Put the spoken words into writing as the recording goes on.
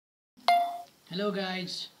Hello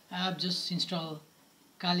guys, I have just installed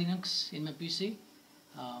Kali Linux in my PC.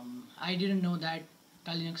 I didn't know that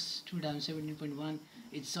Kali Linux 2017.1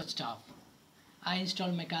 is such tough. I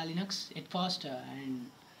installed my Kali Linux at first and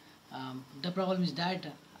the problem is that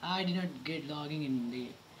I did not get logging in the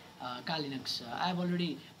Kali Linux. I've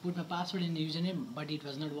already put my password in the username but it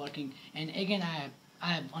was not working, and again I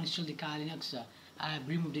have uninstalled the Kali Linux. I have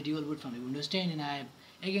removed the dual boot from the Windows 10 and I have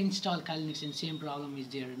again installed Kali Linux, and same problem is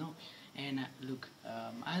there, and look,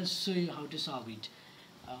 I'll show you how to solve it.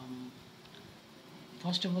 um,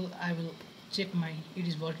 First of all, I will check my it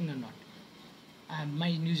is working or not. I have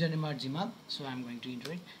my username at Himal, so I'm going to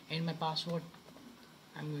enter it, and my password,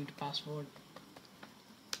 I'm going to password.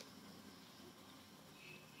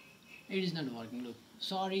 It is not working. Look,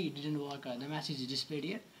 sorry, it didn't work. The message is displayed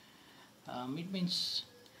here. It means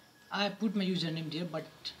I put my username there but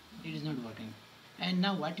it is not working. And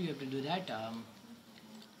now what you have to do that,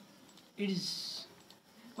 it is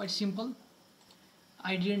quite simple.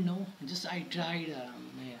 I didn't know, just I tried.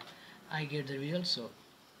 Yeah, I get the result. So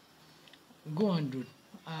go on root.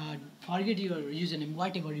 Forget your username,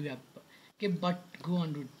 whatever you have. Okay, but go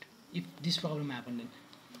on root if this problem happened then.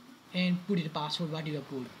 And put it password what you have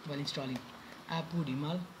put while installing. I put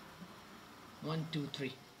Himal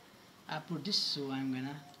 123. I put this, so I'm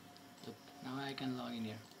gonna look. Now I can log in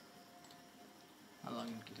here. I'll log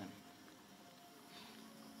in, click on.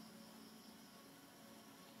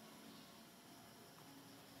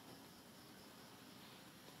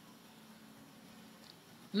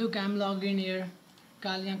 Look, I'm logged in here.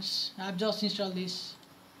 Kali Linux, I've just installed this.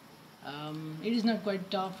 It is not quite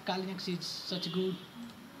tough. Kali Linux is such good.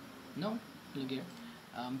 No, look here.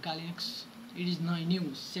 Kali Linux, it is now new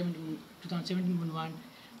 2017.1.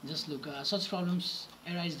 Just look, such problems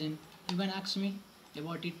arise then. You can ask me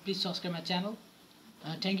about it. Please subscribe my channel.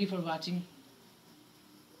 Thank you for watching.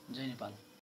 Jai Nepal.